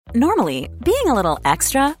Normally, being a little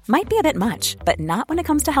extra might be a bit much, but not when it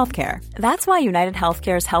comes to healthcare. That's why United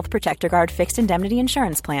Healthcare's Health Protector Guard fixed indemnity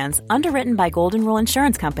insurance plans, underwritten by Golden Rule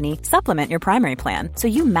Insurance Company, supplement your primary plan so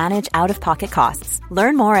you manage out-of-pocket costs.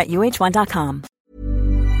 Learn more at uh1.com.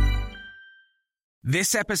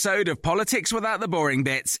 This episode of Politics Without the Boring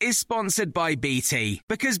Bits is sponsored by BT,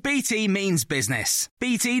 because BT means business.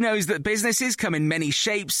 BT knows that businesses come in many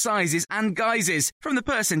shapes, sizes and guises, from the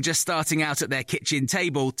person just starting out at their kitchen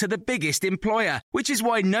table to the biggest employer, which is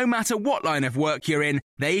why no matter what line of work you're in,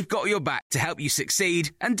 they've got your back to help you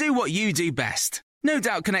succeed and do what you do best. No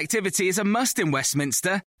doubt connectivity is a must in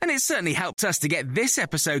Westminster, and it certainly helped us to get this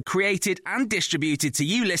episode created and distributed to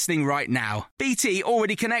you listening right now. BT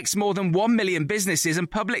already connects more than 1 million businesses and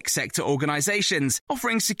public sector organisations,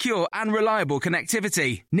 offering secure and reliable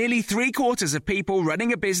connectivity. Nearly 3/4 of people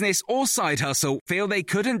running a business or side hustle feel they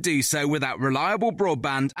couldn't do so without reliable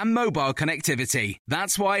broadband and mobile connectivity.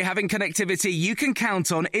 That's why having connectivity you can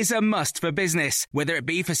count on is a must for business, whether it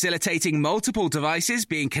be facilitating multiple devices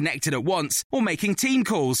being connected at once or making team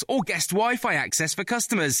calls or guest Wi-Fi access for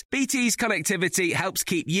customers. BT's connectivity helps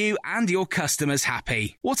keep you and your customers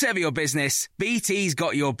happy. Whatever your business, BT's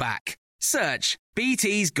got your back. Search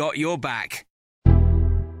BT's got your back.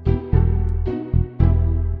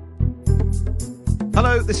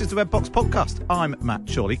 Hello, this is the Red Box Podcast. I'm Matt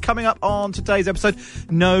Chorley. Coming up on today's episode,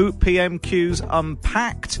 no PMQs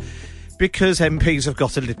unpacked, because MPs have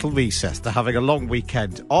got a little recess. They're having a long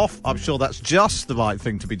weekend off. I'm sure that's just the right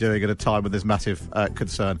thing to be doing at a time when there's massive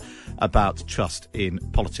concern about trust in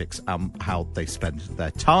politics and how they spend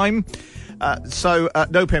their time. So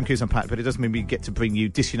no PMQs unpacked, but it doesn't mean we get to bring you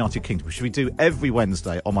Disunited Kingdom, which we do every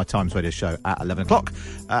Wednesday on my Times Radio show at 11 o'clock.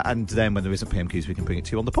 And then when there isn't PMQs, we can bring it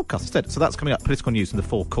to you on the podcast instead. So that's coming up, political news in the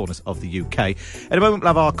four corners of the UK. In a moment, we'll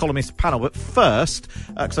have our columnist panel. But first,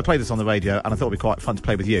 because I played this on the radio and I thought it'd be quite fun to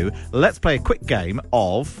play with you, let's play a quick game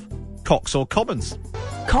of Cox or Commons.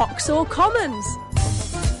 Cox or Commons?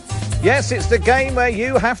 Yes, it's the game where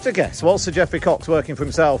you have to guess. Was Sir Geoffrey Cox working for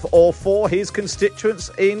himself or for his constituents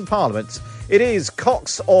in Parliament? It is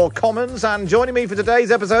Cox or Commons, and joining me for today's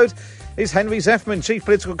episode is Henry Zeffman, Chief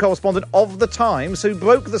Political Correspondent of The Times, who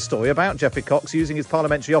broke the story about Geoffrey Cox using his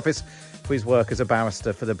parliamentary office for his work as a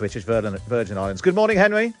barrister for the British Virgin Islands. Good morning,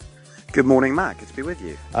 Henry. Good morning, Matt. Good to be with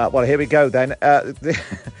you. Well, here we go then.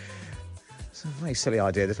 It's a very silly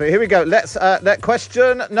idea this week. Here we go. Let's let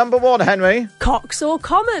question number one, Henry. Cox or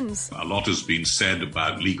Commons? A lot has been said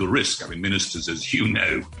about legal risk. I mean, ministers, as you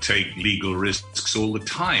know, take legal risks all the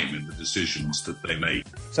time in the decisions that they make.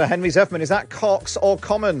 So, Henry Zeffman, is that Cox or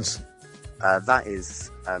Commons? That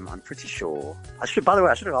is, I'm pretty sure. By the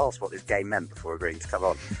way, I should have asked what this game meant before agreeing to come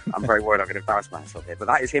on. I'm very worried I'm going to embarrass myself here. But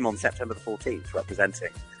that is him on September the 14th, representing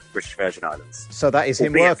British Virgin Islands. So that is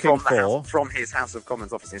him working from his House of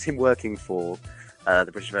Commons office. It's him working for the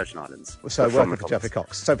British Virgin Islands. So working for Geoffrey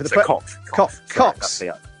Cox. So for the Cox.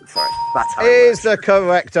 Sorry, that's how is the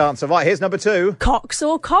correct answer. Right, here's number two. Cox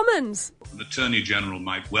or Commons? An Attorney General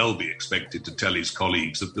might well be expected to tell his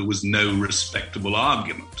colleagues that there was no respectable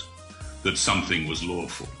argument that something was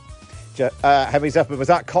lawful. Henry Zeffman, was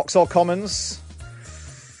that Cox or Commons?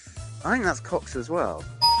 I think that's Cox as well.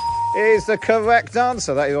 Is the correct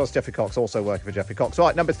answer. That was Geoffrey Cox, also working for Geoffrey Cox.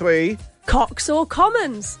 Right, number three. Cox or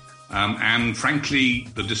Commons? And frankly,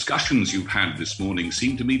 the discussions you've had this morning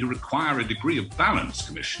seem to me to require a degree of balance,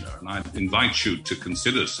 Commissioner, and I invite you to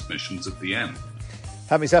consider submissions at the end.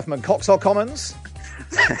 Henry Zeffman, Cox or Commons?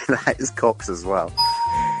 That is Cox as well.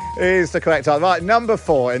 Is the correct answer. Right, number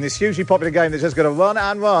four, in this hugely popular game that's just going to run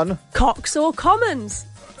and run. Cox or Commons?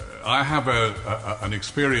 I have an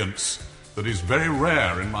experience that is very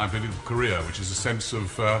rare in my political career, which is a sense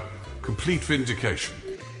of complete vindication.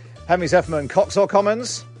 Henry Zeffman, Cox or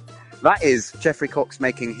Commons? That is Geoffrey Cox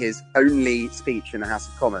making his only speech in the House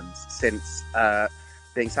of Commons since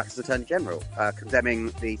being sacked as Attorney General,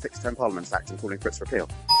 condemning the Fixed Term Parliaments Act and calling for its repeal.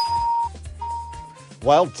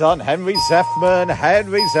 Well done, Henry Zeffman.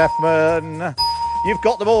 Henry Zeffman. You've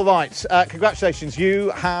got them all right. Congratulations. You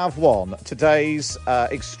have won today's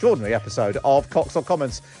extraordinary episode of Cox or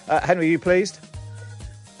Commons. Henry, are you pleased?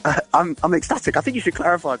 I'm ecstatic. I think you should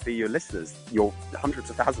clarify for your listeners, your hundreds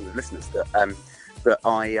of thousands of listeners, that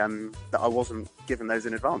I wasn't given those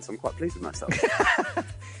in advance. I'm quite pleased with myself.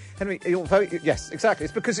 Henry, you're yes, exactly.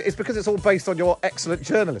 It's because it's all based on your excellent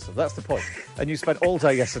journalism. That's the point. And you spent all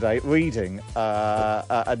day yesterday reading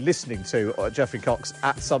and listening to Geoffrey Cox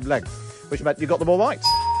at some length, which meant you got them all right.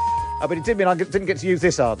 But it did mean I didn't get to use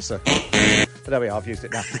this answer. But there we are. I've used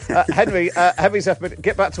it now. Henry Zeffman,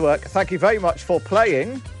 get back to work. Thank you very much for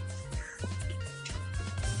playing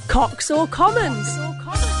Cox or Commons?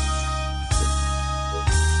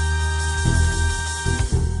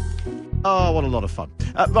 what a lot of fun.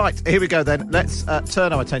 Right, here we go then. Let's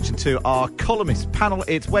turn our attention to our columnist panel.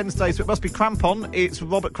 It's Wednesday, so it must be Crampon. It's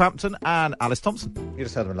Robert Crampton and Alice Thompson. You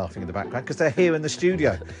just heard them laughing in the background because they're here in the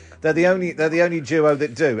studio. They're the only duo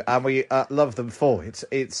that do, and we love them for it.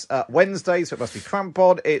 It's Wednesday, so it must be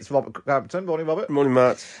Crampon. It's Robert Crampton. Morning, Robert. Morning,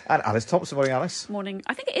 Matt. And Alice Thompson. Morning, Alice. Morning.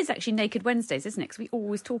 I think it is actually Naked Wednesdays, isn't it? Because we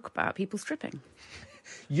always talk about people stripping.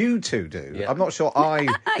 You two do. Yeah. I'm not sure I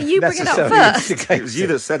You bring it up necessarily first. instigate It was you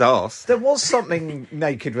that said arse. There was something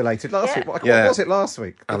naked related last week. What Yeah. was it last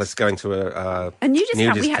week? Alice going to A nudist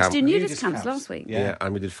camp. We had camp. to do nudist Nudist camps camps. last week. Yeah. Yeah,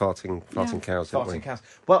 and we did farting cows, didn't we? Farting cows.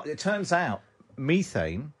 Well, it turns out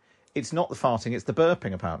methane, it's not the farting, it's the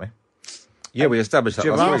burping, apparently. Yeah, we established that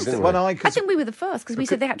last week, didn't we? I think we were the first because we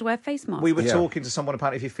said they had to wear face masks. we were Yeah. talking to someone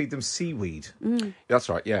about if you feed them seaweed, That's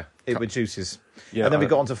right, yeah. it reduces. Yeah, and then we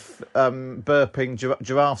got onto burping.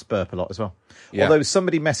 Giraffes burp a lot as well. Yeah. Although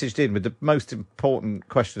somebody messaged in with the most important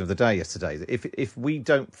question of the day yesterday, that if we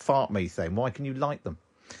don't fart methane, why can you light them?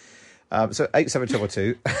 So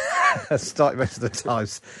 87222, starting most of the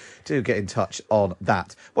times, do get in touch on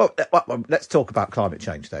that. Well, let's talk about climate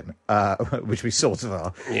change then, which we sort of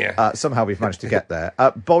are. Yeah. Somehow we've managed to get there.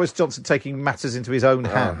 Boris Johnson taking matters into his own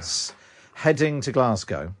hands, heading to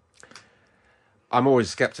Glasgow. I'm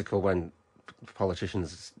always sceptical when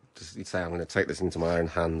politicians just say, I'm going to take this into my own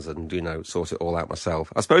hands and, sort it all out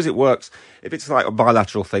myself. I suppose it works. If it's like a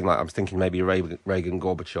bilateral thing, like I'm thinking maybe Reagan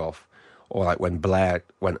Gorbachev, or like when Blair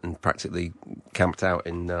went and practically camped out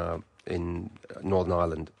in Northern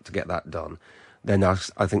Ireland to get that done, then I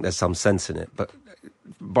think there's some sense in it. But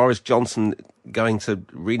Boris Johnson going to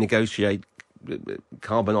renegotiate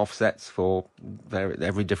carbon offsets for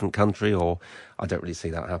every different country, or I don't really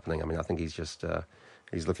see that happening. I mean, I think he's just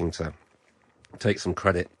he's looking to take some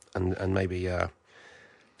credit and maybe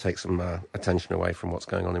take some attention away from what's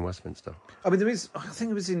going on in Westminster. I mean, I think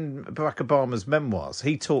it was in Barack Obama's memoirs.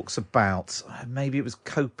 He talks about, maybe it was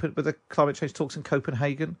with the climate change talks in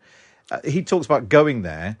Copenhagen. He talks about going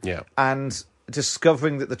there and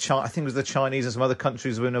discovering that I think it was the Chinese and some other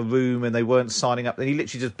countries were in a room and they weren't signing up. And he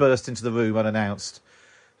literally just burst into the room unannounced,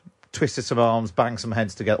 twisted some arms, banged some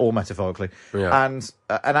heads together, all metaphorically, and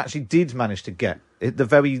actually did manage to get it. The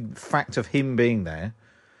very fact of him being there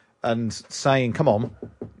and saying, come on,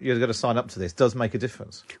 you've got to sign up to this, does make a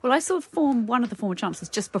difference. Well, I saw one of the former chancellors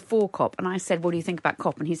just before COP, and I said, what do you think about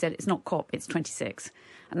COP? And he said, it's not COP, it's 26.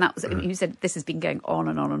 And that was, he said, this has been going on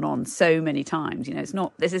and on and on so many times.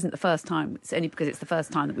 This isn't the first time, it's only because it's the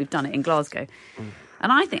first time that we've done it in Glasgow.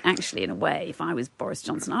 And I think, actually, in a way, if I was Boris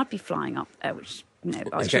Johnson, I'd be flying up there, which, I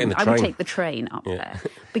would take the train up there,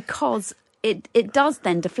 because it does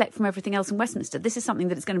then deflect from everything else in Westminster. This is something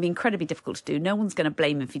that is going to be incredibly difficult to do. No one's going to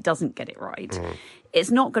blame him if he doesn't get it right. It's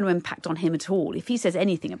not going to impact on him at all. If he says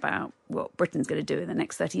anything about what Britain's going to do in the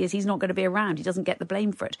next 30 years, he's not going to be around. He doesn't get the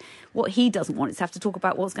blame for it. What he doesn't want is to have to talk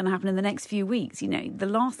about what's going to happen in the next few weeks. The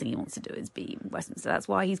last thing he wants to do is be in Westminster. That's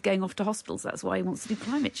why he's going off to hospitals. That's why he wants to do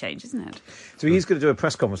climate change, isn't it? So he's going to do a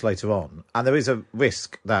press conference later on, and there is a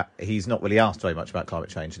risk that he's not really asked very much about climate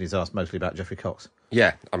change, and he's asked mostly about Geoffrey Cox.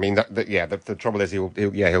 Yeah, I mean, the trouble is he'll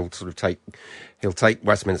sort of take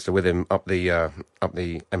Westminster with him up the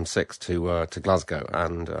M6 to Glasgow,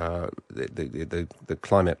 and the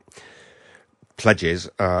climate pledges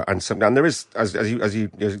and there is, as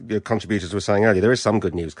your contributors were saying earlier, there is some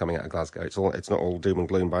good news coming out of Glasgow. It's not all doom and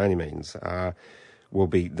gloom by any means. Will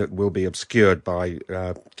be obscured by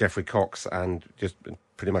Geoffrey Cox and just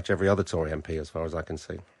pretty much every other Tory MP, as far as I can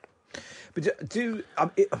see. But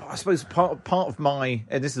I suppose part of my,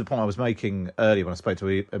 and this is the point I was making earlier when I spoke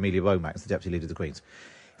to Amelia Lomax, the Deputy Leader of the Greens,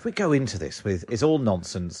 if we go into this with, it's all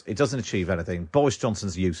nonsense, it doesn't achieve anything, Boris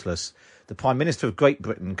Johnson's useless, the Prime Minister of Great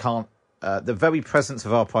Britain can't, the very presence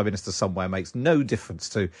of our Prime Minister somewhere makes no difference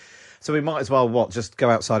to, so we might as well, just go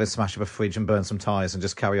outside and smash up a fridge and burn some tyres and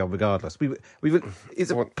just carry on regardless.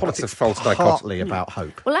 It's politics partly about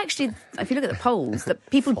hope. Well, actually, if you look at the polls, that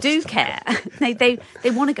people do care. They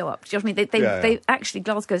want to go up. Do you know what I mean? They actually,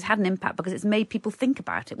 Glasgow's had an impact because it's made people think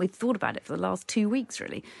about it. We've thought about it for the last 2 weeks,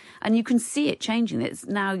 really. And you can see it changing. It's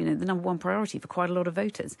now, the number one priority for quite a lot of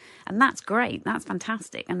voters. And that's great. That's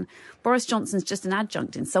fantastic. And Boris Johnson's just an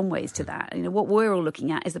adjunct in some ways to that. What we're all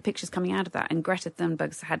looking at is the pictures coming out of that. And Greta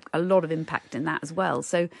Thunberg's had a lot of impact in that as well.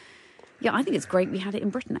 So, yeah, I think it's great we had it in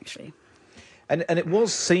Britain, actually. And it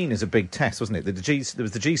was seen as a big test, wasn't it? There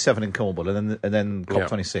was the G7 in Cornwall and then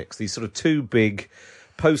COP26. These sort of two big,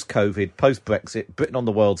 post-COVID, post-Brexit, Britain on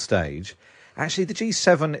the world stage. Actually, the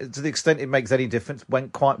G7, to the extent it makes any difference,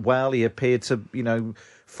 went quite well. He appeared to,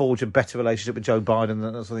 forge a better relationship with Joe Biden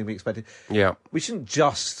than something we expected. Yeah. We shouldn't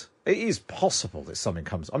just It is possible that something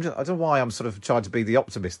comes. I don't know why I'm sort of trying to be the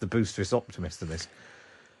optimist, the boosterist optimist in this.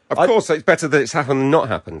 Of course, it's better that it's happened than not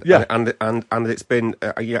happened. Yeah. And it's been,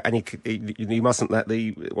 you mustn't let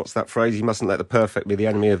what's that phrase? You mustn't let the perfect be the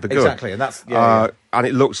enemy of the good. Exactly, and that's... And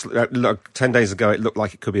it looks, 10 days ago, it looked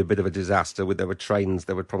like it could be a bit of a disaster. There were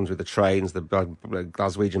problems with the trains. The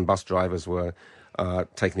Glaswegian bus drivers were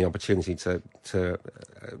taking the opportunity to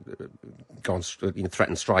go on,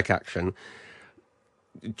 threaten strike action.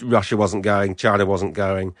 Russia wasn't going, China wasn't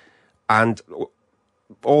going, and...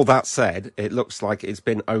 all that said, it looks like it's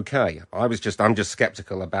been okay. I'm just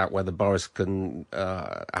sceptical about whether Boris can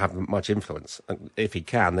have much influence. And if he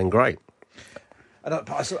can, then great. But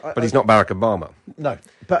he's not Barack Obama. No,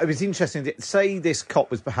 but it was interesting. Say this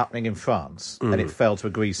COP was happening in France and it failed to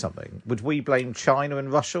agree something. Would we blame China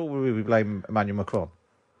and Russia, or would we blame Emmanuel Macron?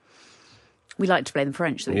 We like to blame the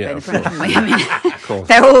French, so we blame the of French, course. don't we? I mean, Of course.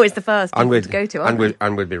 they're always the first people to go to, aren't they?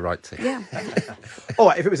 And we'd be right to. Yeah. All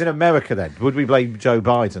right, if it was in America then, would we blame Joe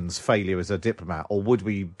Biden's failure as a diplomat, or would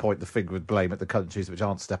we point the finger of blame at the countries which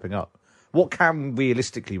aren't stepping up? What can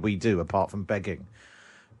realistically we do apart from begging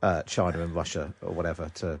China and Russia or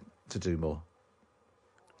whatever to do more?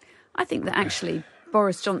 I think that actually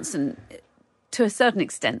Boris Johnson, to a certain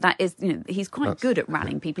extent, that is, he's quite good at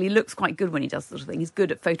rallying people. He looks quite good when he does sort of thing. He's good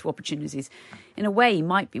at photo opportunities. In a way, he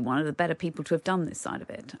might be one of the better people to have done this side of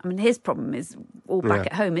it. I mean, his problem is all back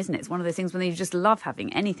at home, isn't it? It's one of those things when you just love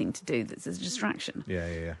having anything to do that's a distraction.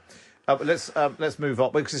 Yeah. Let's move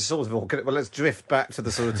on, because it's sort of all. Well, let's drift back to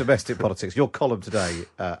the sort of domestic politics. Your column today,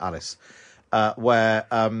 Alice, where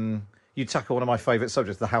you tackle one of my favourite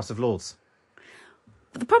subjects, the House of Lords.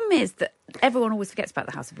 But the problem is that everyone always forgets about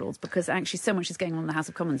the House of Lords, because actually so much is going on in the House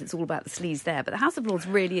of Commons. It's all about the sleaze there. But the House of Lords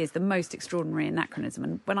really is the most extraordinary anachronism.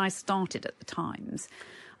 And when I started at the Times,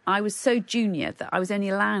 I was so junior that I was only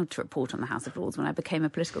allowed to report on the House of Lords when I became a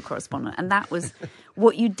political correspondent. And that was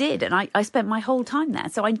what you did. And I spent my whole time there.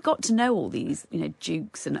 So I got to know all these,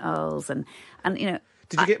 dukes and earls and.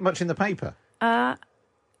 Did you get much in the paper?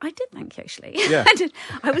 I did, thank you, actually. Yeah. I did.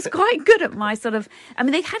 I was quite good at my sort of... I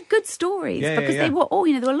mean, they had good stories because they were all...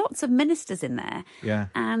 there were lots of ministers in there. Yeah.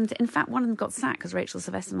 And, in fact, one of them got sacked because Rachel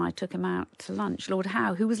Sylvester and I took him out to lunch, Lord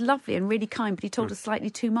Howe, who was lovely and really kind, but he told us slightly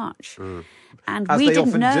too much. And As we they didn't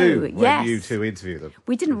often know. do when you two interview them.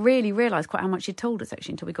 We didn't really realise quite how much he'd told us,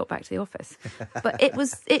 actually, until we got back to the office. But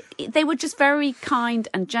they were just very kind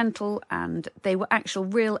and gentle, and they were actual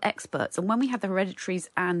real experts. And when we had the hereditaries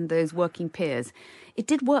and those working peers, it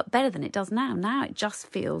did work better than it does now. Now it just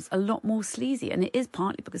feels a lot more sleazy, and it is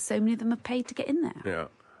partly because so many of them are paid to get in there. Yeah.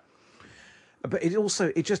 But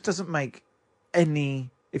it just doesn't make any...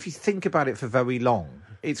 If you think about it for very long,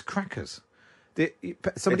 it's crackers.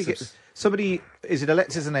 Somebody is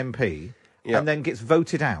elected as an MP and then gets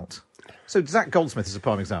voted out. So Zach Goldsmith is a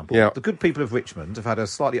prime example. Yeah. The good people of Richmond have had a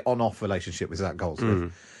slightly on-off relationship with Zach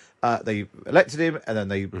Goldsmith. They elected him, and then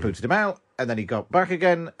they booted him out, and then he got back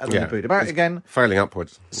again, and then they booted him out again. Failing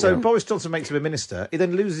upwards. So Boris Johnson makes him a minister. He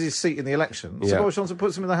then loses his seat in the election. So Boris Johnson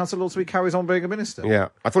puts him in the House of Lords, so he carries on being a minister. Yeah.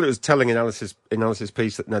 I thought it was telling in Alice's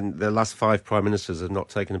piece that the last 5 prime ministers have not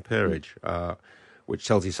taken a peerage, which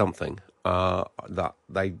tells you something, that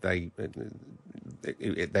they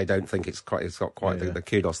don't think it's got quite the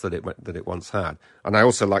kudos that it once had. And I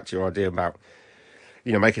also liked your idea about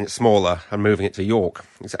making it smaller and moving it to York.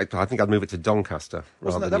 I think I'd move it to Doncaster.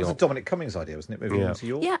 That was a Dominic Cummings idea, wasn't it? Moving it to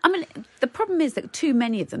York. Yeah, I mean, the problem is that too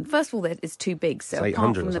many of them. First of all, it's too big. So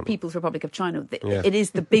apart from the People's Republic of China, it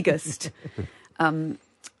is the biggest,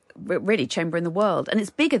 really, chamber in the world, and it's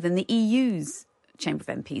bigger than the EU's Chamber of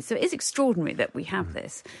MPs. So it is extraordinary that we have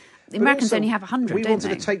this. The Americans only have 100. We wanted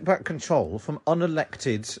to take back control from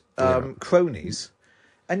unelected cronies,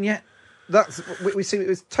 and yet. We see it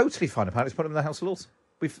was totally fine. Apparently, it's put them in the House of Lords.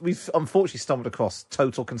 We've unfortunately stumbled across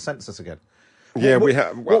total consensus again. Yeah, we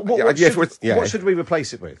have. What should we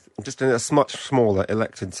replace it with? Just in a much smaller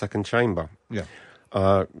elected second chamber. Yeah.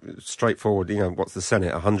 Straightforward. What's the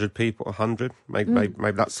Senate? 100 people? 100?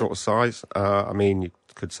 Maybe that sort of size. I mean, you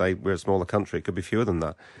could say we're a smaller country. It could be fewer than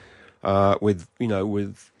that. With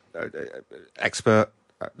expert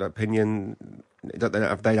opinion. They don't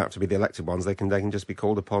have to be the elected ones. They can just be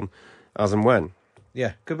called upon as and when.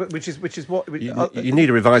 Yeah, which is what you need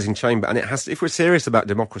a revising chamber, and it has. If we're serious about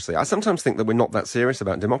democracy, I sometimes think that we're not that serious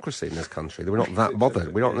about democracy in this country. That we're not that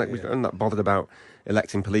bothered. We're not that bothered about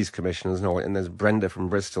electing police commissioners. No, and there's Brenda from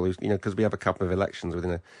Bristol, who's because we have a couple of elections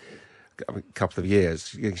within a couple of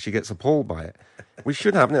years, she gets appalled by it. We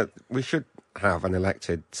should have an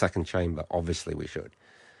elected second chamber. Obviously, we should.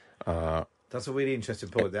 That's a really interesting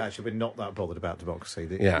point. That actually we're not that bothered about democracy.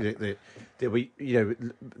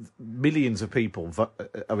 Millions of people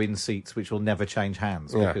are in seats which will never change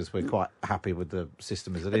hands because we're quite happy with the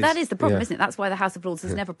system as it is. That is the problem, isn't it? That's why the House of Lords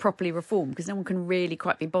is never properly reformed, because no one can really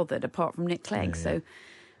quite be bothered apart from Nick Clegg. So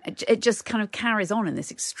it just kind of carries on in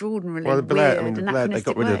this extraordinarily weird,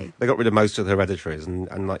 anachronistic way. They got rid of most of the hereditaries,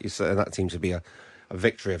 and like you said, that seems to be a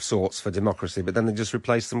victory of sorts for democracy, but then they just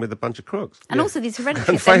replaced them with a bunch of crooks. And also these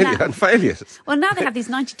hereditaries. and failures. Well, now they have these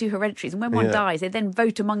 92 hereditaries, and when one dies, they then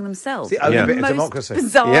vote among themselves. It's the only bit of democracy.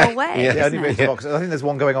 Bizarre way. The only bit of democracy. I think there's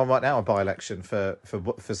one going on right now, a by-election for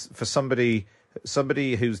somebody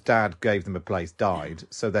whose dad gave them a place died,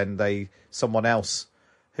 so then someone else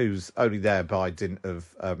who's only there by dint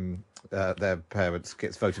of their parents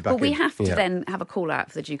gets voted back in. But we have to then have a call out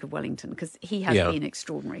for the Duke of Wellington, because he has been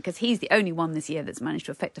extraordinary, because he's the only one this year that's managed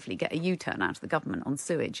to effectively get a U-turn out of the government on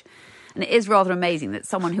sewage. And it is rather amazing that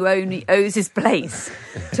someone who only owes his place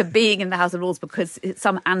to being in the House of Lords because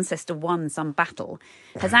some ancestor won some battle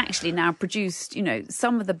has actually now produced,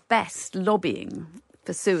 some of the best lobbying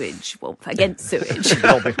for sewage, against sewage.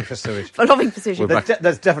 Lobbying for sewage. For lobbying for sewage.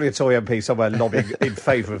 There's definitely a Tory MP somewhere lobbying in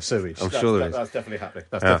favour of sewage. I'm sure there is. That's definitely happening.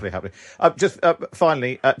 Definitely happening.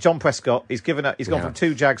 Finally, John Prescott, he's gone from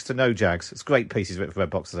 2 Jags to no Jags. It's a great piece he's written for Red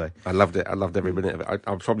Box today. I loved it. I loved every minute of it.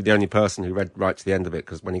 I'm probably the only person who read right to the end of it,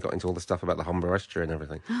 because when he got into all the stuff about the Humber Estuary and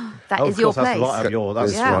everything. That is your place.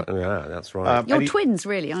 That's right. You're twins,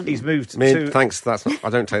 really, aren't you? He's moved to... Thanks. I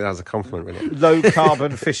don't take that as a compliment, really. Low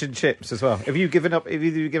carbon fish and chips as well. Have you given up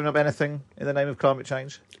anything in the name of climate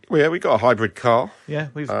change? Well, we got a hybrid car. Yeah,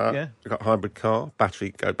 we've got a hybrid car.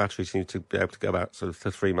 Batteries need to be able to go about sort of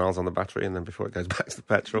 3 miles on the battery, and then before it goes back to the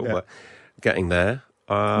petrol. But getting there.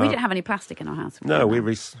 We don't have any plastic in our house. No,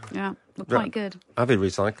 we're quite good. Avid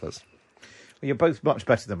recyclers. Well, you're both much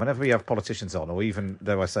better than whenever we have politicians on, or even,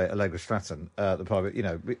 dare I say, Allegra Stratton, the private,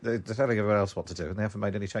 they're telling everyone else what to do, and they haven't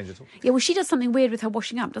made any change at all. Yeah, well, she does something weird with her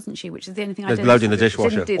washing up, doesn't she? Which is the only thing I did. Loading the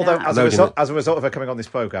dishwasher. Although, as a result of her coming on this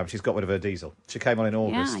programme, she's got rid of her diesel. She came on in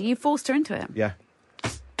August. Yeah, you forced her into it. Yeah.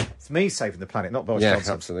 It's me saving the planet, not Boris Yes,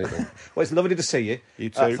 Johnson. absolutely. Well, it's lovely to see you.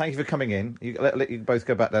 You too. Thank you for coming in. Let you both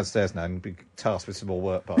go back downstairs now and be tasked with some more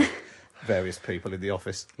work by various people in the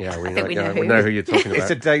office. Yeah, we know who you're talking about.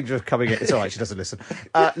 It's a danger of coming in. It's all right, she doesn't listen.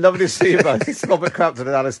 Lovely to see you both. It's Robert Crampton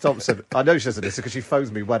and Alice Thompson. I know she doesn't listen because she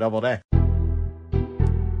phones me when I'm on air.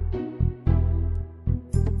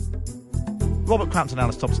 Robert Crampton and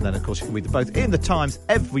Alice Thompson, then, of course, you can read them both in The Times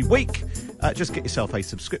every week. Just get yourself a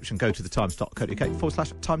subscription. Go to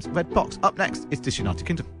thetimes.co.uk/Times Red Box. Up next is This United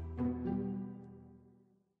Kingdom.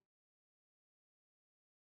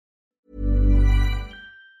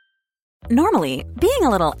 Normally, being a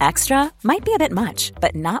little extra might be a bit much,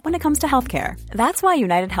 but not when it comes to healthcare. That's why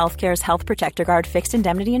United Healthcare's Health Protector Guard fixed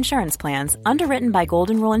indemnity insurance plans, underwritten by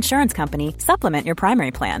Golden Rule Insurance Company, supplement your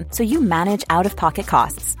primary plan so you manage out-of-pocket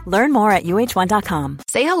costs. Learn more at uh1.com.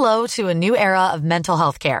 Say hello to a new era of mental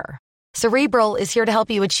health care. Cerebral is here to help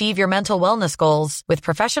you achieve your mental wellness goals with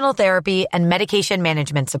professional therapy and medication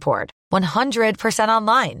management support. 100%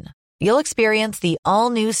 online. You'll experience the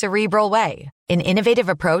all-new Cerebral Way, an innovative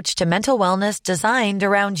approach to mental wellness designed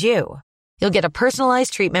around you. You'll get a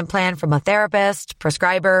personalized treatment plan from a therapist,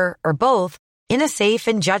 prescriber, or both in a safe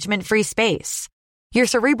and judgment-free space. Your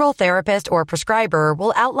Cerebral therapist or prescriber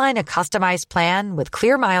will outline a customized plan with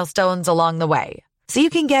clear milestones along the way, so you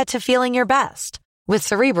can get to feeling your best. With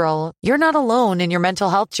Cerebral, you're not alone in your mental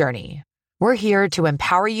health journey. We're here to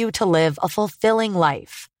empower you to live a fulfilling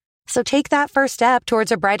life. So take that first step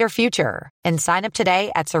towards a brighter future and sign up today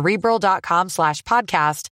at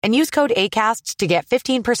Cerebral.com/podcast and use code ACAST to get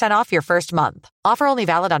 15% off your first month. Offer only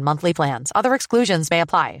valid on monthly plans. Other exclusions may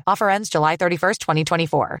apply. Offer ends July 31st,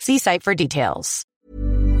 2024. See site for details.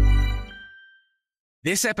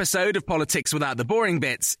 This episode of Politics Without the Boring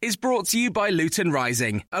Bits is brought to you by Luton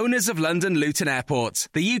Rising, owners of London Luton Airport,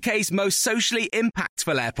 the UK's most socially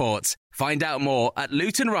impactful airport. Find out more at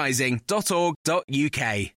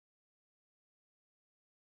lutonrising.org.uk.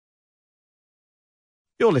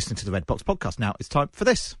 You're listening to the Red Box Podcast. Now it's time for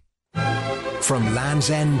this. From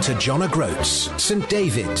Land's End to John O'Groats, St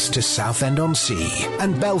David's to Southend-on-Sea,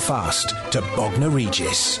 and Belfast to Bognor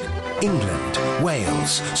Regis. England,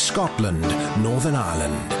 Wales, Scotland, Northern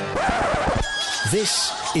Ireland.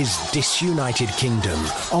 This is Disunited Kingdom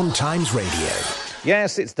on Times Radio.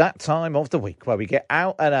 Yes, it's that time of the week where we get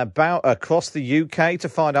out and about across the UK to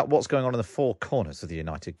find out what's going on in the four corners of the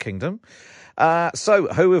United Kingdom. So,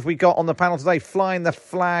 who have we got on the panel today? Flying the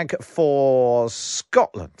flag for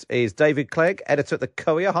Scotland is David Clegg, editor at the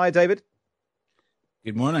Courier. Hi, David.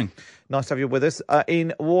 Good morning. Nice to have you with us.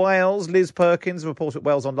 In Wales, Liz Perkins, reporter at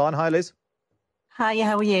Wales Online. Hi, Liz. Hi,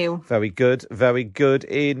 how are you? Very good, very good.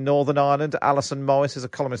 In Northern Ireland, Alison Morris is a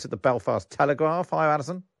columnist at the Belfast Telegraph. Hi,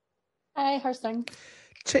 Alison. Hi, how's things?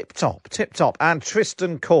 Tip-top, tip-top. And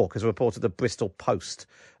Tristan Cork is a reporter at the Bristol Post,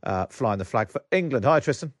 flying the flag for England. Hi,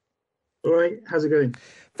 Tristan. All right, how's it going?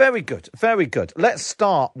 Very good, very good. Let's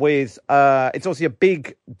start with, it's obviously a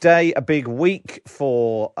big day, a big week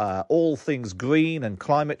for all things green and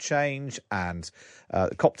climate change, and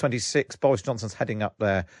COP26, Boris Johnson's heading up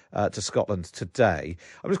there to Scotland today.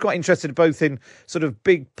 I'm just quite interested both in sort of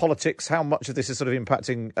big politics, how much of this is sort of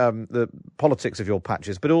impacting the politics of your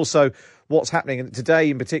patches, but also what's happening. And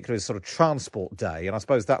today in particular is sort of Transport Day, and I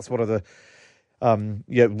suppose that's one of the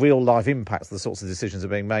real life impacts of the sorts of decisions that are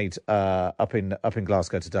being made up in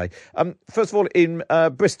Glasgow today. First of all, in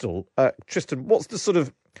Bristol, Tristan, what's the sort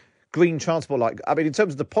of green transport like? I mean, in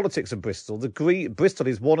terms of the politics of Bristol, Bristol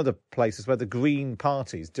is one of the places where the Green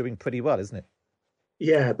Party is doing pretty well, isn't it?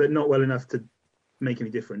 Yeah, but not well enough to make any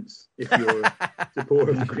difference if you're a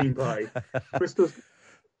supporter of the Green Party.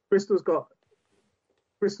 Bristol's got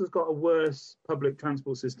a worse public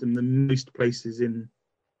transport system than most places in.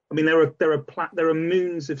 I mean, there are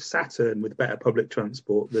moons of Saturn with better public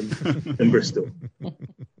transport than Bristol,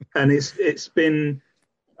 and it's been.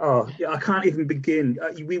 Oh, I can't even begin.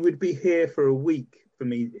 We would be here for a week for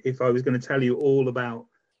me if I was going to tell you all about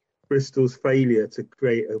Bristol's failure to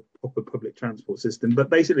create a proper public transport system. But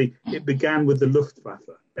basically, it began with the Luftwaffe.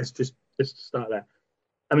 Let's just start there.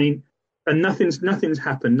 I mean, and nothing's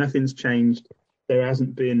happened. Nothing's changed. There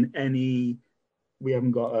hasn't been any. We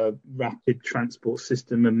haven't got a rapid transport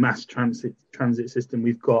system, a mass transit system.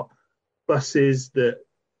 We've got buses that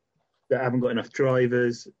haven't got enough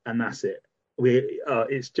drivers, and that's it.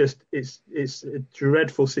 It's a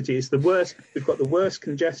dreadful city. It's the worst. We've got the worst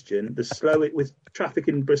congestion. With traffic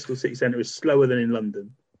in Bristol city centre is slower than in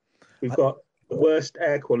London. We've got the worst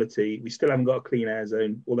air quality. We still haven't got a clean air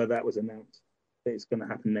zone, although that was announced. It's going to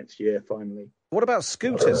happen next year, finally. What about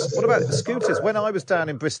scooters? When I was down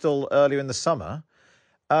in Bristol earlier in the summer,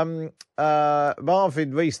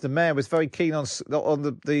 Marvin Rees, the mayor, was very keen on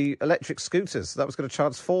the electric scooters. That was going to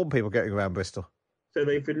transform people getting around Bristol. So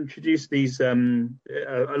they've introduced these. A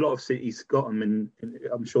lot of cities got them, and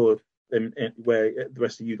I'm sure where the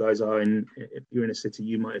rest of you guys are in. If you're in a city,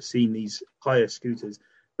 you might have seen these hire scooters.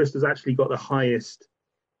 Bristol's actually got the highest.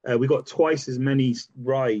 We got twice as many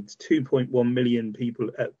rides. 2.1 million people.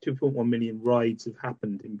 2.1 million rides have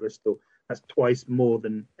happened in Bristol. That's twice more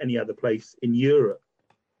than any other place in Europe.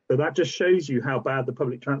 So that just shows you how bad the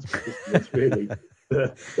public transport system is, really.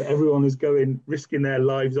 that everyone is risking their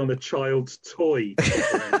lives on a child's toy.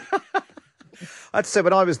 I have to say,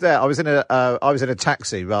 when I was there, I was in a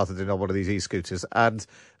taxi rather than on one of these e-scooters, and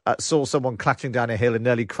saw someone clattering down a hill and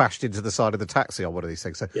nearly crashed into the side of the taxi on one of these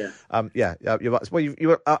things. So, you're right.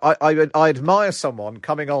 Well, I admire someone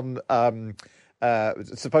coming on,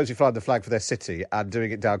 supposedly flying the flag for their city and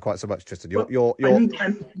doing it down quite so much, Tristan.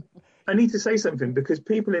 I need to say something, because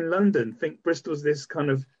people in London think Bristol's this kind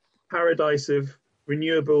of paradise of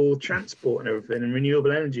renewable transport and everything, and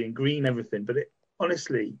renewable energy and green everything. But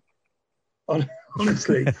honestly,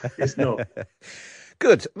 it's not.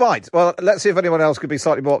 Good. Right. Well, let's see if anyone else could be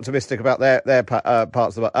slightly more optimistic about their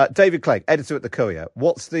parts of the world. David Clegg, editor at the Courier.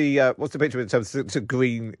 What's the picture in terms of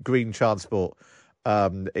green transport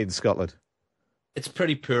in Scotland? It's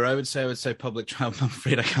pretty poor, I would say public transport. I'm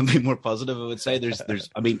afraid I can't be more positive. I would say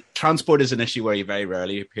I mean, transport is an issue where you very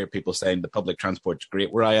rarely hear people saying the public transport's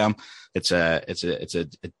great where I am. It's a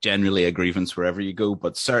generally a grievance wherever you go,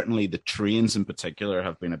 but certainly the trains in particular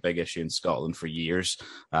have been a big issue in Scotland for years.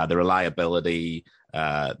 The reliability,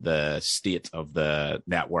 the state of the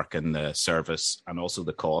network and the service, and also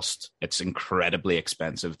the cost. It's incredibly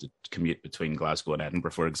expensive to commute between Glasgow and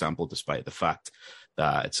Edinburgh, for example, despite the fact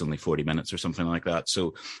that it's only 40 minutes or something like that.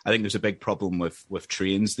 So I think there's a big problem with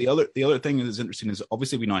trains. The other thing that is interesting is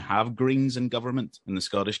obviously we now have Greens in government, in the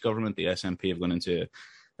Scottish government. The SNP have gone into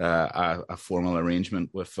a formal arrangement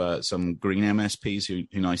with some Green MSPs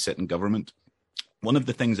who now sit in government. One of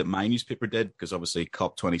the things that my newspaper did, because obviously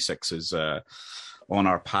COP26 is on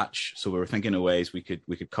our patch, so we were thinking of ways we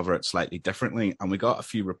could cover it slightly differently, and we got a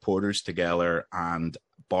few reporters together and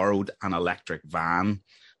borrowed an electric van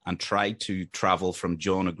and tried to travel from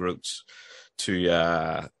John O'Groats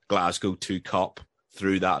to Glasgow to COP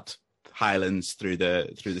through that Highlands, through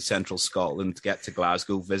the central Scotland, to get to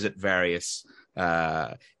Glasgow, visit various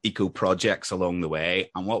eco projects along the way.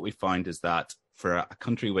 And what we found is that for a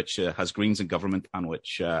country which has Greens in government and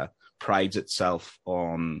which prides itself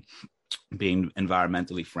on being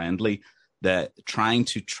environmentally friendly, that trying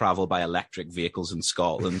to travel by electric vehicles in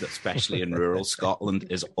Scotland, especially in rural Scotland,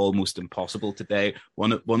 is almost impossible today.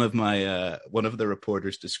 One of the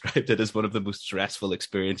reporters described it as one of the most stressful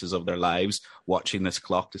experiences of their lives, watching this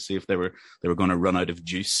clock to see if they were going to run out of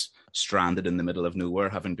juice, stranded in the middle of nowhere,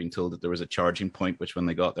 having been told that there was a charging point, which when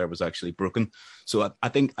they got there was actually broken. So I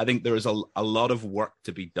think there is a lot of work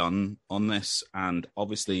to be done on this, and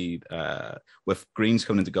obviously with Greens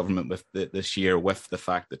coming into government with this year, with the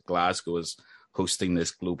fact that Glasgow is hosting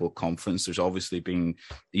this global conference, there's obviously been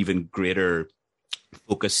even greater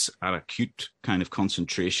focus and acute kind of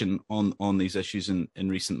concentration on these issues in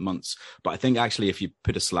recent months. But I think actually if you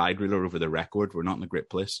put a slide ruler over the record, we're not in a great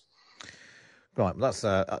place. Right, that's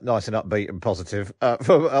nice and upbeat and positive.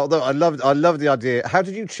 Although I love the idea. How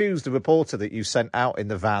did you choose the reporter that you sent out in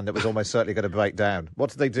the van that was almost certainly going to break down?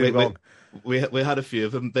 What did they do wrong? We had a few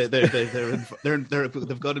of them. They've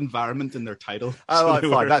got environment in their title. Oh, right,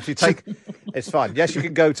 fine. Actually, it's fine. Yes, you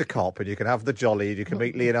can go to COP and you can have the jolly and you can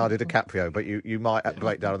meet Leonardo DiCaprio, but you might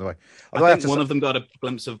break down on the way. I think one of them got a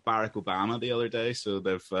glimpse of Barack Obama the other day, so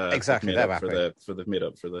they've exactly made up for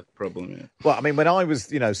the problem. Yeah. Well, I mean, when I was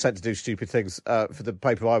sent to do stupid things for the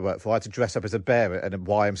paper I worked for, I had to dress up as a bear at a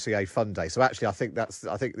YMCA fun day. So actually, I think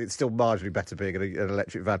it's still marginally better being in an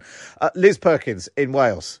electric van. Liz Perkins in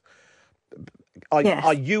Wales.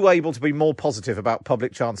 Are you able to be more positive about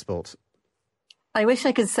public transport? I wish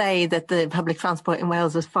I could say that the public transport in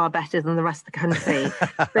Wales was far better than the rest of the country.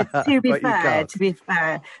 But to be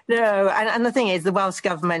fair, no. And the thing is, the Welsh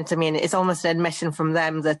government, I mean, it's almost an admission from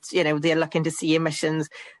them that, they're looking to see emissions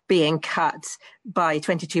being cut by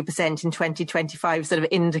 22% in 2025 sort of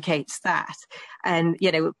indicates that. And,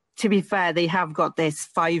 to be fair, they have got this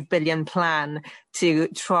 5 billion plan to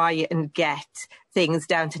try and get things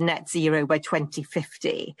down to net zero by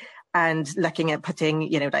 2050. And looking at putting,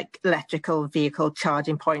 like electrical vehicle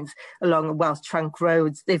charging points along Welsh trunk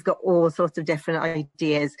roads. They've got all sorts of different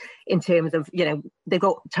ideas in terms of, they've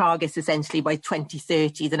got targets essentially by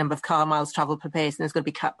 2030, the number of car miles travelled per person is going to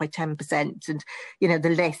be cut by 10%. And, the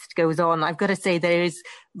list goes on. I've got to say there is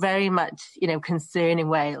very much, concern in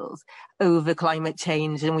Wales over climate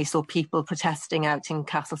change. And we saw people protesting out in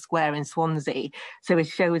Castle Square in Swansea. So it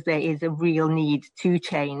shows there is a real need to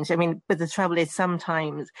change. I mean, but the trouble is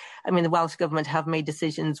sometimes, the Welsh government have made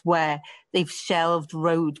decisions where they've shelved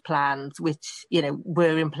road plans, which,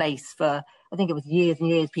 were in place for, I think it was years and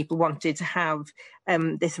years. People wanted to have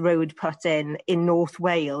this road put in North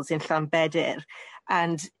Wales, in Llanbedr.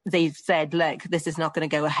 And they've said, look, this is not going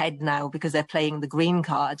to go ahead now because they're playing the green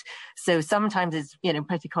card. So sometimes it's,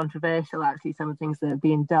 pretty controversial, actually, some of the things that are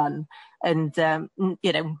being done. And,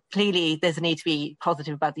 clearly there's a need to be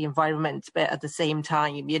positive about the environment. But at the same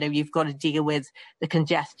time, you've got to deal with the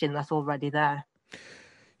congestion that's already there.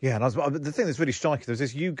 Yeah, and the thing that's really striking, there's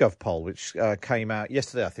this YouGov poll which came out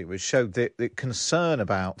yesterday, I think, which showed the concern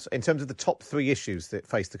about, in terms of the top 3 issues that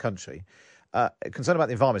face the country, concern about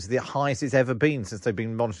the environment is the highest it's ever been since they've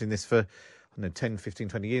been monitoring this for 10, 15,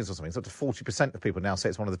 20 years or something. It's up to 40% of people now say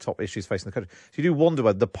it's one of the top issues facing the country. So you do wonder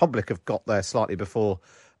whether the public have got there slightly before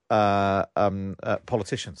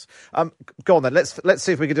politicians. Go on then. Let's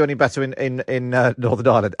see if we can do any better in Northern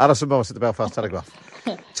Ireland. Alison Morris at the Belfast Telegraph.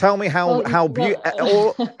 Tell me how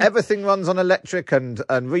everything runs on electric and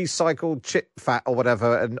recycled chip fat or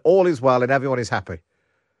whatever, and all is well and everyone is happy.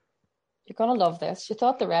 You're going to love this. You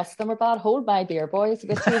thought the rest of them were bad. Hold my beer, boys.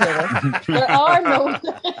 There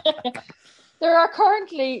are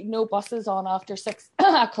currently no buses on after 6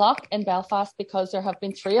 o'clock in Belfast because there have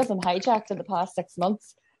been 3 of them hijacked in the past 6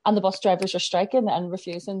 months, and the bus drivers are striking and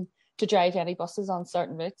refusing to drive any buses on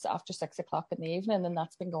certain routes after 6 o'clock in the evening. And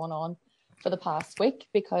that's been going on for the past week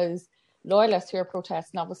because loyalists who are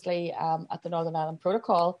protesting, obviously, at the Northern Ireland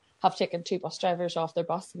Protocol have taken 2 bus drivers off their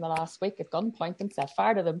bus in the last week at gunpoint and set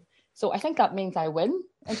fire to them. So I think that means I win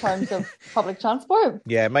in terms of public transport.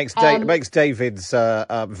 Yeah, it makes David's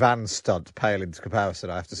van stunt pale into comparison,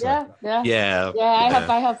 I have to say. Yeah.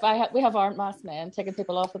 We have armed masked men taking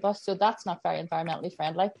people off the bus, so that's not very environmentally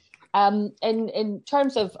friendly. In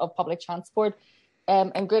terms of public transport,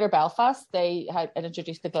 in Greater Belfast, they had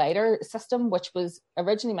introduced the glider system, which was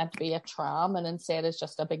originally meant to be a tram, and instead is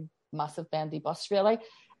just a big, massive, bendy bus, really.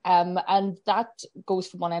 And that goes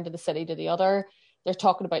from one end of the city to the other. They're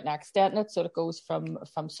talking about now extending it, so it goes from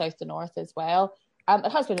south to north as well.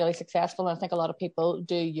 It has been really successful, and I think a lot of people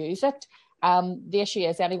do use it. The issue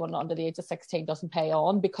is anyone under the age of 16 doesn't pay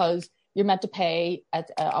on because you're meant to pay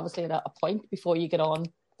obviously at a point before you get on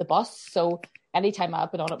the bus. So anytime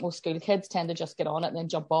I've been on it, most school kids tend to just get on it and then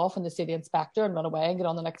jump off and they see the inspector and run away and get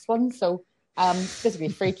on the next one. So basically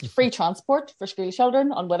free transport for school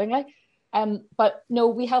children unwittingly. But no,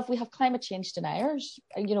 we have climate change deniers,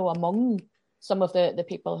 among some of the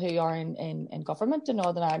people who are in government in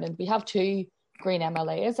Northern Ireland. We have 2 Green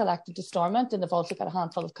MLAs elected to Stormont, and they've also got a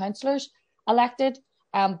handful of councillors elected.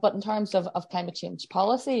 But in terms of climate change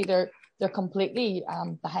policy, they're completely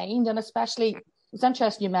behind. And especially, it's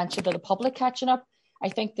interesting you mentioned the public catching up. I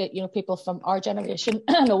think that, people from our generation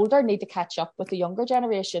and older need to catch up with the younger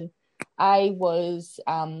generation. I was,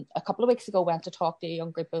 a couple of weeks ago, went to talk to a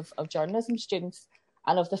young group of journalism students,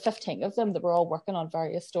 and of the 15 of them, they were all working on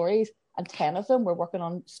various stories, and 10 of them were working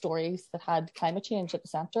on stories that had climate change at the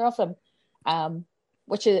centre of them,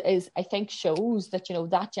 which is, I think, shows that,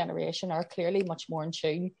 that generation are clearly much more in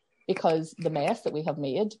tune, because the mess that we have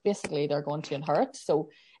made, basically, they're going to inherit. So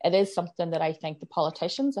it is something that I think the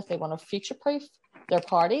politicians, if they want to future-proof their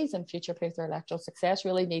parties and future-proof their electoral success,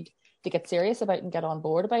 really need to get serious about and get on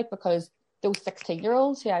board about, because those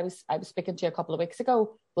 16-year-olds who I was speaking to a couple of weeks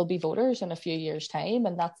ago will be voters in a few years' time,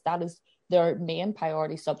 and that is their main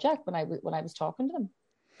priority subject when I was talking to them.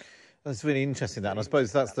 That's really interesting, that, and I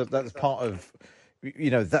suppose that's part of,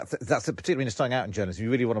 that's particularly when you're starting out in journalism. You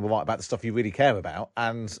really want to write about the stuff you really care about,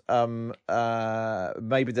 and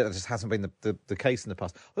maybe that just hasn't been the case in the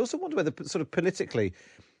past. I also wonder whether, sort of politically,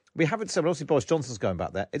 we haven't said, obviously Boris Johnson's going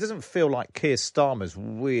back there. It doesn't feel like Keir Starmer's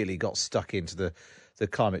really got stuck into the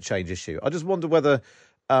climate change issue. I just wonder whether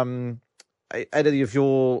any of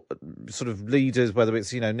your sort of leaders, whether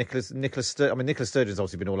it's, Nicola Sturgeon's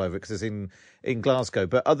obviously been all over it because it's in Glasgow,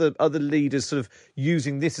 but other leaders sort of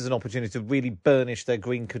using this as an opportunity to really burnish their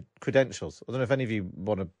green credentials. I don't know if any of you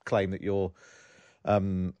want to claim that your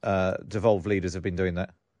devolved leaders have been doing that.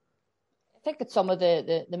 I think that some of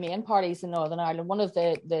the main parties in Northern Ireland, one of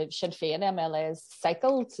the Sinn Féin MLAs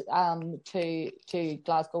cycled to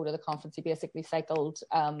Glasgow to the conference. He basically cycled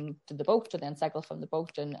to the boat and then cycled from the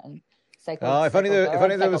boat and cycled. Oh, if only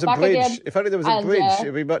there was a bridge. Again. If only there was a bridge,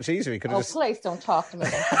 it'd be much easier. He could have please don't talk to me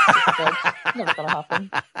about bridge. Never going to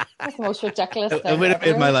happen. That's the most ridiculous thing. It would have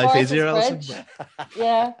made my life easier, Alison.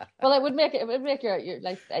 Yeah, well, it would make your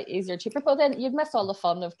life easier, cheaper. But then you'd miss all the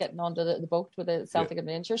fun of getting onto the boat with the Celtic and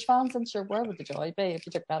Rangers fans. And sure, where would the joy be if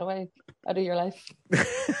you took that away out of your life?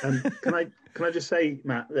 Can I just say,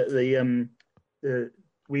 Matt, that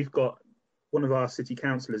we've got one of our city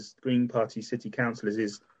councillors, Green Party city councillors,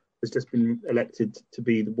 has just been elected to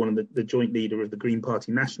be one of the joint leader of the Green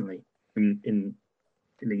Party nationally in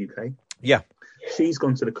the UK. Yeah. She's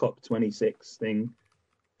gone to the COP26 thing,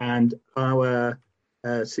 and our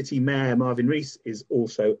city mayor, Marvin Rees, is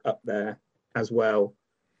also up there as well,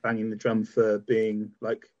 banging the drum for being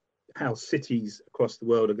like how cities across the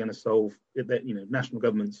world are going to solve it. That, national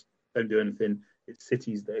governments don't do anything, it's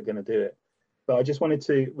cities that are going to do it. But I just wanted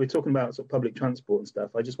to, we're talking about sort of public transport and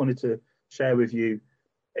stuff. I just wanted to share with you,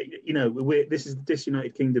 this is the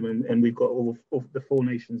disunited kingdom, and we've got all the 4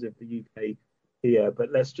 nations of the UK here,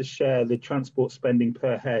 but let's just share the transport spending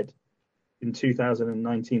per head in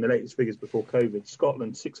 2019, the latest figures before COVID.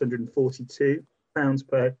 Scotland, £642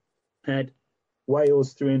 per head.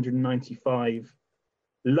 Wales, 395.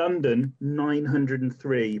 London,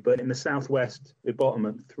 903. But in the southwest, we're bottom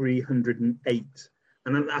at 308.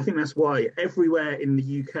 And I think that's why everywhere in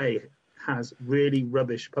the UK has really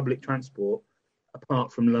rubbish public transport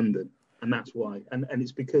apart from London. And that's why. And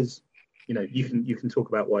it's because, you can talk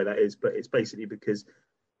about why that is, but it's basically because,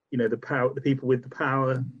 the people with the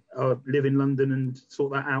power live in London and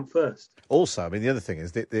sort that out first. Also, the other thing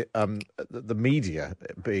is that the media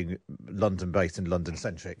being London-based and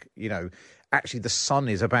London-centric, actually the Sun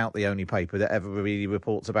is about the only paper that ever really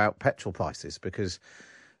reports about petrol prices, because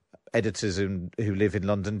editors who live in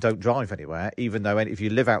London don't drive anywhere, even though if you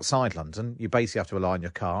live outside London, you basically have to rely on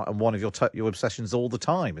your car, and one of your obsessions all the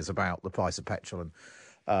time is about the price of petrol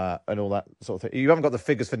and all that sort of thing. You haven't got the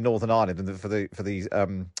figures for Northern Ireland and for these.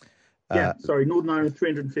 Northern Ireland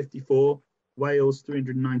 354, Wales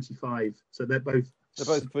 395. So they're both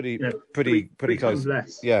pretty three close.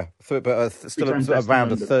 Less. Yeah, but still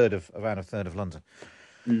around a third of London.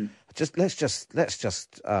 Mm. Let's just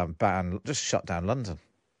shut down London.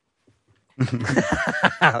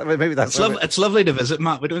 Maybe it's lovely to visit,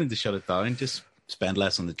 Matt. We don't need to shut it down. Just spend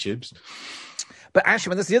less on the tubes. But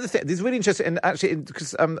actually, that's the other thing. This is really interesting, and actually,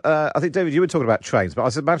 because I think, David, you were talking about trains, but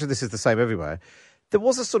I imagine this is the same everywhere. There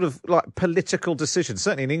was a sort of political decision,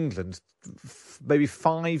 certainly in England, maybe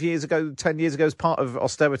 5 years ago, 10 years ago, as part of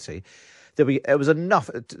austerity. There was enough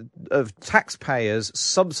of taxpayers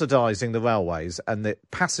subsidising the railways, and the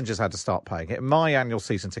passengers had to start paying it. My annual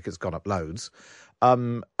season ticket's gone up loads.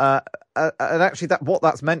 And actually, what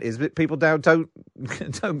that's meant is that people now don't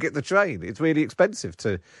get the train. It's really expensive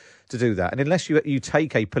to to do that. And unless you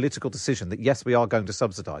take a political decision that, yes, we are going to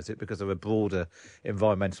subsidise it because of a broader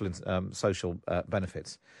environmental and social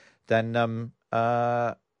benefits, then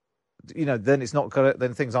then it's not going.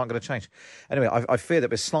 Then things aren't going to change. Anyway, I fear that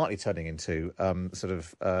we're slightly turning into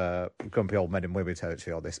grumpy old men in women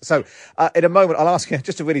territory on this. So, in a moment, I'll ask you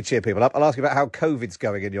just to really cheer people up. I'll ask you about how COVID's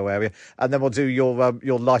going in your area, and then we'll do your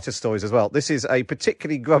lighter stories as well. This is a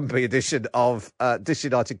particularly grumpy edition of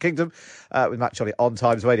Disunited Kingdom with Matt Chorley on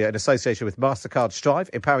Times Radio in association with Mastercard Strive,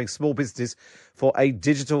 empowering small businesses for a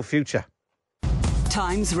digital future.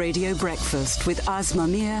 Times Radio Breakfast with Asma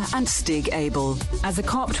Mir and Stig Abel. As the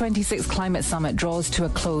COP26 climate summit draws to a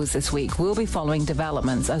close this week, we'll be following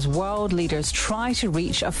developments as world leaders try to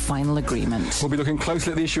reach a final agreement. We'll be looking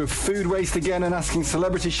closely at the issue of food waste again and asking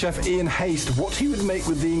celebrity chef Ian Haste what he would make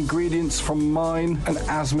with the ingredients from mine and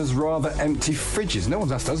Asma's rather empty fridges. No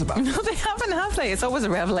one's asked us about it. No, they haven't, have they? It's always a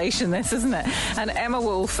revelation, this, isn't it? And Emma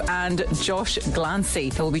Wolfe and Josh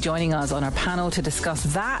Glancy will be joining us on our panel to discuss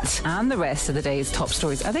that and the rest of the day's top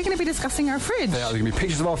stories. Are they going to be discussing our fridge? They are. They're going to be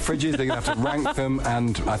pictures of our fridges. They're going to have to rank them,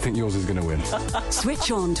 and I think yours is going to win.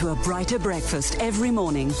 Switch on to a brighter breakfast every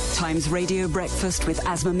morning. Times Radio Breakfast with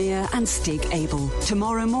Asma Mir and Stig Abel.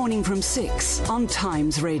 Tomorrow morning from 6 on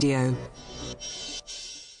Times Radio.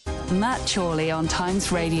 Matt Chorley on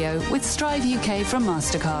Times Radio with Strive UK from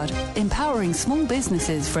Mastercard, empowering small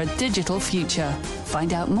businesses for a digital future.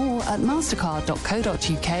 Find out more at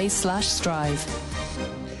mastercard.co.uk/strive.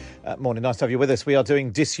 Morning, nice to have you with us. We are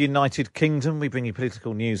doing Disunited Kingdom. We bring you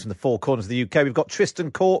political news from the four corners of the UK. We've got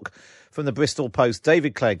Tristan Cork from the Bristol Post,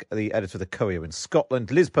 David Clegg, the editor of the Courier in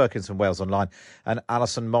Scotland, Liz Perkins from Wales Online, and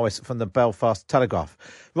Alison Morris from the Belfast Telegraph.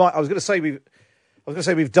 Right, I was going to say we've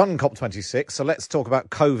done COP26, so let's talk about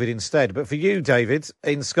COVID instead. But for you, David,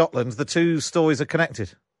 in Scotland, the two stories are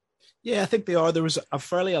connected. Yeah, I think they are. There was a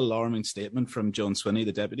fairly alarming statement from John Swinney,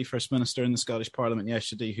 the Deputy First Minister in the Scottish Parliament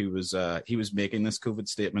yesterday, who was making this COVID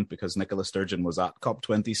statement because Nicola Sturgeon was at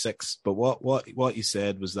COP26. But what he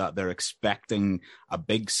said was that they're expecting a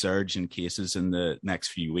big surge in cases in the next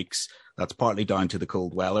few weeks. That's partly down to the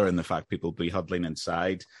cold weather and the fact people will be huddling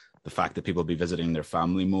inside, the fact that people will be visiting their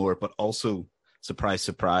family more, but also, surprise,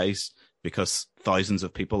 surprise, because thousands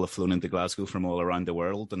of people have flown into Glasgow from all around the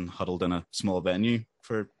world and huddled in a small venue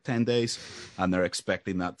for 10 days. And they're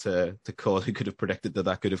expecting that to cause, who could have predicted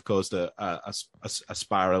that could have caused a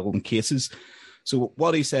spiral in cases. So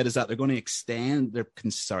what he said is that they're going to extend, they're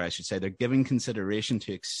giving consideration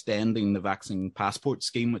to extending the vaccine passport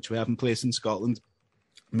scheme, which we have in place in Scotland,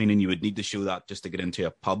 meaning you would need to show that just to get into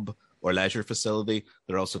a pub or leisure facility.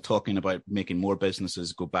 They're also talking about making more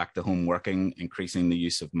businesses go back to home working, increasing the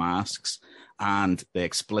use of masks, and they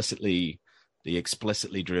explicitly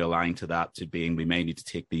drew a line to that, to being we may need to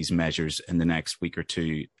take these measures in the next week or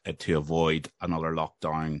two to avoid another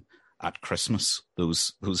lockdown at Christmas.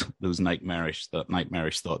 Those nightmarish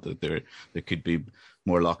thought that there could be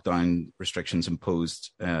more lockdown restrictions imposed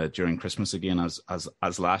during Christmas again as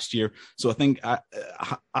last year. So I think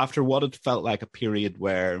after what it felt like a period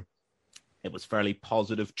where it was fairly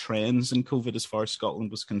positive trends in COVID as far as Scotland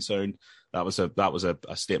was concerned, that was a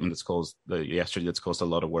statement that's caused a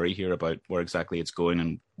lot of worry here about where exactly it's going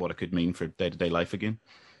and what it could mean for day-to-day life again.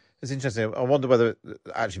 It's interesting. I wonder whether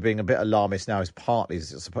actually being a bit alarmist now is partly,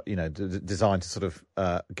 designed to sort of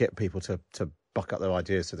get people to buck up their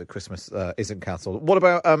ideas so that Christmas isn't cancelled. What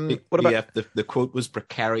about? Yeah, the quote was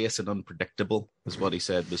precarious and unpredictable, is what he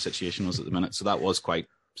said the situation was at the minute. So that was quite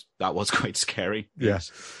scary.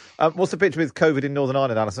 Yes. What's the picture with COVID in Northern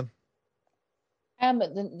Ireland, Alison?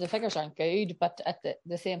 The figures aren't good, but at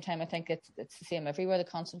the same time, I think it's the same everywhere. The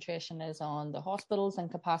concentration is on the hospitals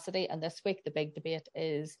and capacity. And this week, the big debate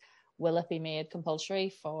is, will it be made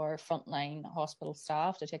compulsory for frontline hospital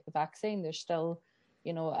staff to take the vaccine? There's still,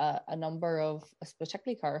 a number of,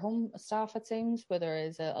 particularly care home staff, it seems, where there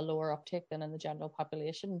is a lower uptake than in the general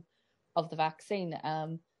population of the vaccine.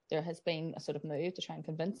 There has been a sort of move to try and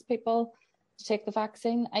convince people to take the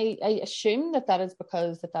vaccine. I assume that is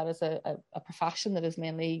because that is a profession that is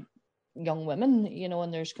mainly young women,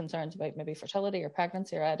 and there's concerns about maybe fertility or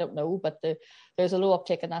pregnancy, or I don't know, but there's a low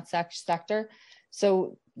uptake in that sector.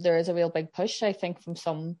 So there is a real big push, I think, from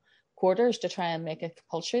some quarters to try and make it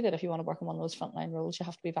compulsory that if you want to work in one of those frontline roles, you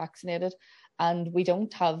have to be vaccinated. And we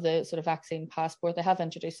don't have the sort of vaccine passport. They have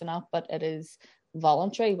introduced an app, but it is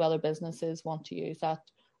voluntary whether businesses want to use that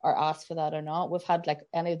or ask for that or not. We've had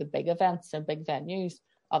any of the big events or big venues,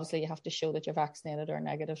 obviously you have to show that you're vaccinated or a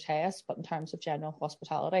negative test, but in terms of general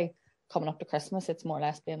hospitality, coming up to Christmas, it's more or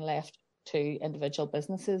less being left to individual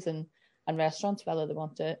businesses and restaurants whether they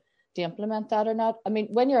want to implement that or not. I mean,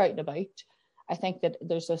 when you're out and about, I think that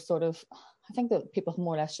there's a sort of I think that people have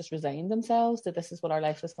more or less just resigned themselves that this is what our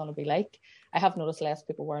life is going to be like. I have noticed less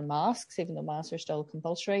people wearing masks, even though masks are still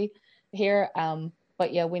compulsory here.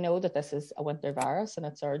 But yeah, we know that this is a winter virus, and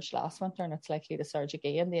it surged last winter and it's likely to surge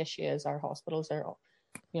again. The issue is our hospitals are,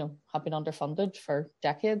 have been underfunded for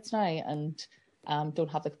decades now and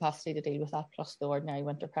don't have the capacity to deal with that, plus the ordinary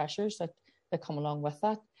winter pressures that come along with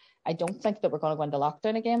that. I don't think that we're going to go into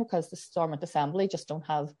lockdown again because the Stormont Assembly just don't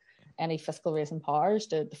have any fiscal raising powers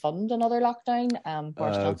to fund another lockdown.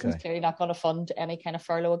 Boris Johnson's clearly not going to fund any kind of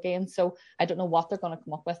furlough again. So I don't know what they're going to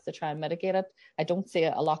come up with to try and mitigate it. I don't see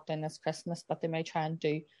a lockdown this Christmas, but they may try and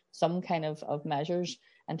do some kind of measures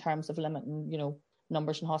in terms of limiting,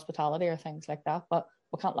 numbers in hospitality or things like that. But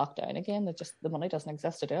we can't lock down again. The money doesn't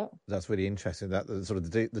exist to do it. That's really interesting. That sort of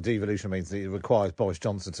the devolution means that it requires Boris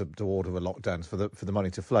Johnson to order a lockdown for the money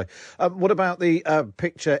to flow. What about the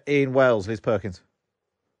picture in Wales, Liz Perkins?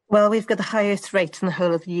 Well, we've got the highest rate in the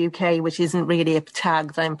whole of the UK, which isn't really a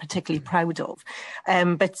tag that I'm particularly proud of.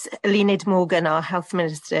 But Eluned Morgan, our health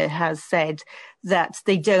minister, has said that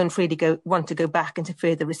they don't really want to go back into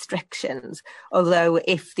further restrictions. Although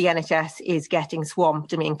if the NHS is getting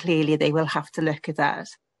swamped, clearly they will have to look at that.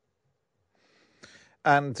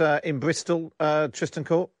 And in Bristol, Tristan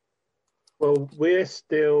Court? Well, we're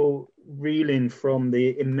still reeling from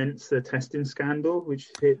the Immensa testing scandal, which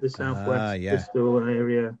hit the southwest Bristol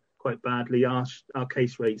area quite badly. Our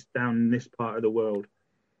case rates down in this part of the world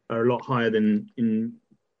are a lot higher than in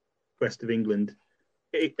the rest of England.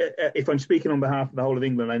 If I'm speaking on behalf of the whole of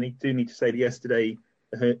England, I do need to say that yesterday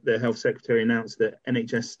the Health Secretary announced that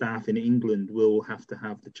NHS staff in England will have to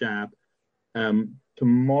have the jab.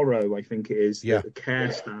 Tomorrow, I think it is, that the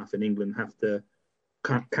care staff in England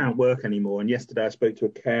can't work anymore. And yesterday I spoke to a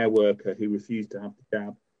care worker who refused to have the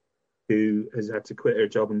jab, who has had to quit her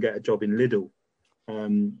job and get a job in Lidl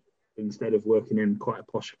instead of working in quite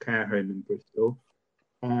a posh care home in Bristol.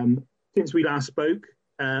 Since we last spoke,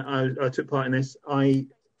 I took part in this. I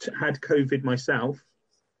had COVID myself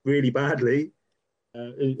really badly.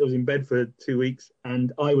 I was in bed for 2 weeks,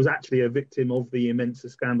 and I was actually a victim of the Immensa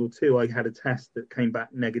scandal too. I had a test that came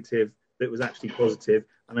back negative that was actually positive.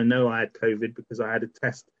 And I know I had COVID because I had a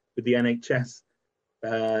test with the NHS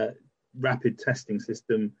rapid testing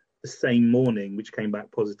system the same morning, which came back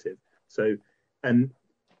positive. So,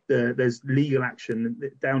 there's legal action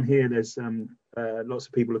down here. There's lots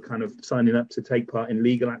of people are kind of signing up to take part in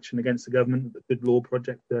legal action against the government. The Good Law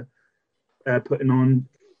Project are putting on,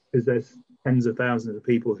 because there's tens of thousands of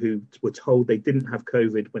people who were told they didn't have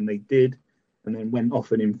COVID when they did, and then went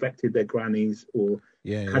off and infected their grannies or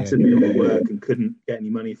had to be on work and couldn't get any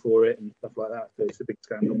money for it and stuff like that. So it's a big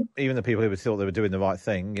scandal. Even the people who thought they were doing the right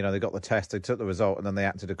thing, they got the test, they took the result, and then they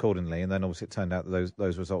acted accordingly. And then obviously it turned out that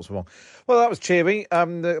those results were wrong. Well, that was cheery.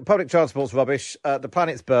 The public transport's rubbish. The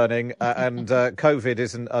planet's burning, and COVID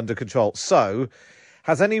isn't under control. So,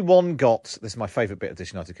 has anyone got? This is my favourite bit of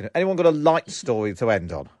Dish United Kingdom. Anyone got a light story to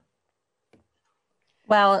end on?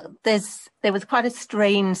 Well, there was quite a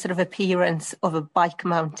strange sort of appearance of a bike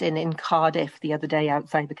mountain in Cardiff the other day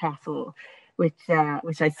outside the castle, which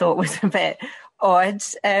I thought was a bit odd.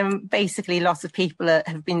 Basically, lots of people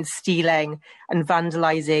have been stealing and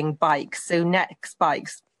vandalising bikes. So Next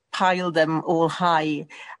bikes piled them all high.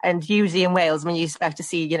 And usually in Wales, you expect to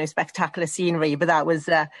see, spectacular scenery, but that was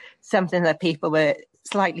something that people were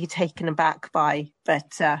slightly taken aback by.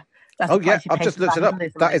 But I've just looked it up.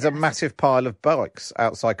 That is a massive pile of bikes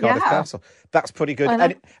outside Cardiff Castle. That's pretty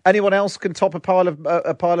good. Anyone else can top a pile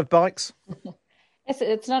of bikes?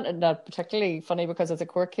 It's not particularly funny because it's a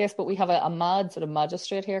court case, but we have a mad sort of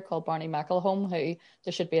magistrate here called Barney McElhone, who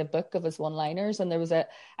there should be a book of his one-liners. And there was a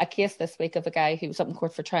case this week of a guy who was up in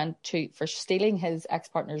court for stealing his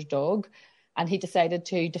ex-partner's dog, and he decided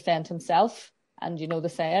to defend himself. And you know the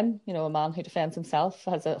saying, a man who defends himself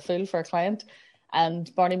has a fool for a client.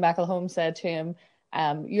 And Barney McElhone said to him,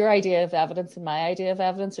 your idea of evidence and my idea of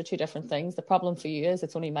evidence are two different things. The problem for you is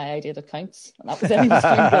it's only my idea that counts. And that was it. He was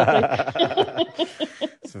found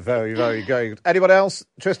guilty. It's very, very good. Anyone else?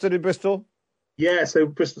 Tristan in Bristol? Yeah, so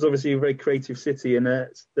Bristol's obviously a very creative city, and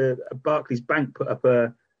the Barclays Bank put up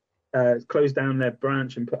closed down their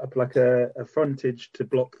branch and put up like a frontage to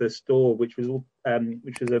block the store, which was a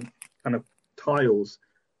kind of tiles.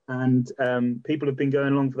 And people have been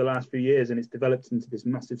going along for the last few years, and it's developed into this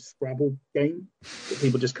massive Scrabble game that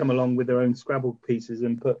people just come along with their own Scrabble pieces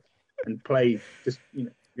and play.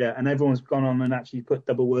 And everyone's gone on and actually put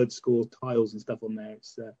double word score tiles and stuff on there.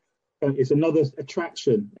 It's another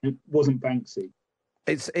attraction. It wasn't Banksy.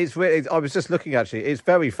 It's really. I was just looking actually. It's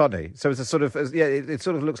very funny. So it's a sort of it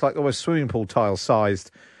sort of looks like almost swimming pool tile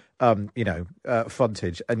sized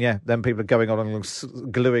frontage. And then people are going on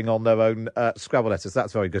and gluing on their own Scrabble letters.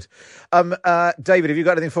 That's very good. David, have you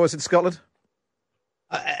got anything for us in Scotland?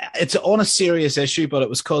 It's on a serious issue, but it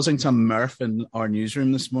was causing some mirth in our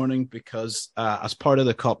newsroom this morning because as part of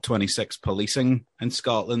the COP26 policing in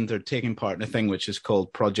Scotland, they're taking part in a thing which is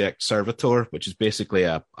called Project Servitor, which is basically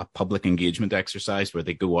a public engagement exercise where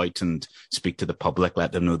they go out and speak to the public,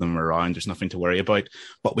 let them know them around. There's nothing to worry about.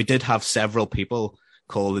 But we did have several people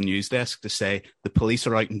call the news desk to say the police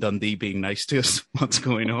are out in Dundee being nice to us. What's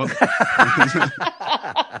going on?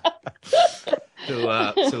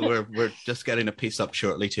 So we're just getting a piece up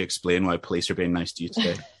shortly to explain why police are being nice to you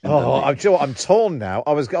today. I'm torn now.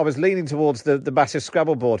 I was leaning towards the massive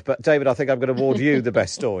Scrabble board, but David, I think I'm going to award you the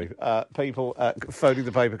best story. People phoning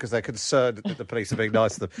the paper because they're concerned that the police are being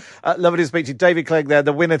nice to them. Lovely to speak to you, David Clegg. There,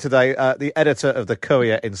 the winner today, the editor of the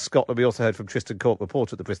Courier in Scotland. We also heard from Tristan Cork,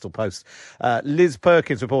 reporter at the Bristol Post, Liz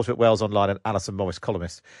Perkins, reporter at Wales Online, and Alison Morris,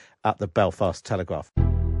 columnist at the Belfast Telegraph.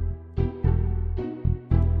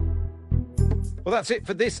 Well, that's it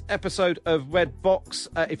for this episode of Red Box.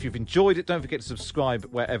 If you've enjoyed it, don't forget to subscribe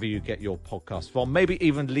wherever you get your podcast from. Maybe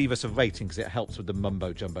even leave us a rating because it helps with the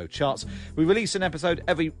Mumbo Jumbo charts. We release an episode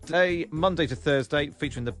every day, Monday to Thursday,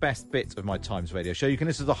 featuring the best bit of my Times Radio show. You can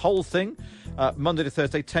listen to the whole thing Monday to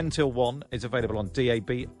Thursday, 10 till 1. It's available on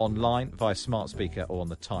DAB, online, via smart speaker or on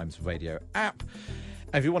the Times Radio app.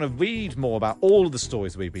 And if you want to read more about all of the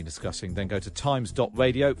stories we've been discussing, then go to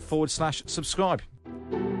times.radio/subscribe.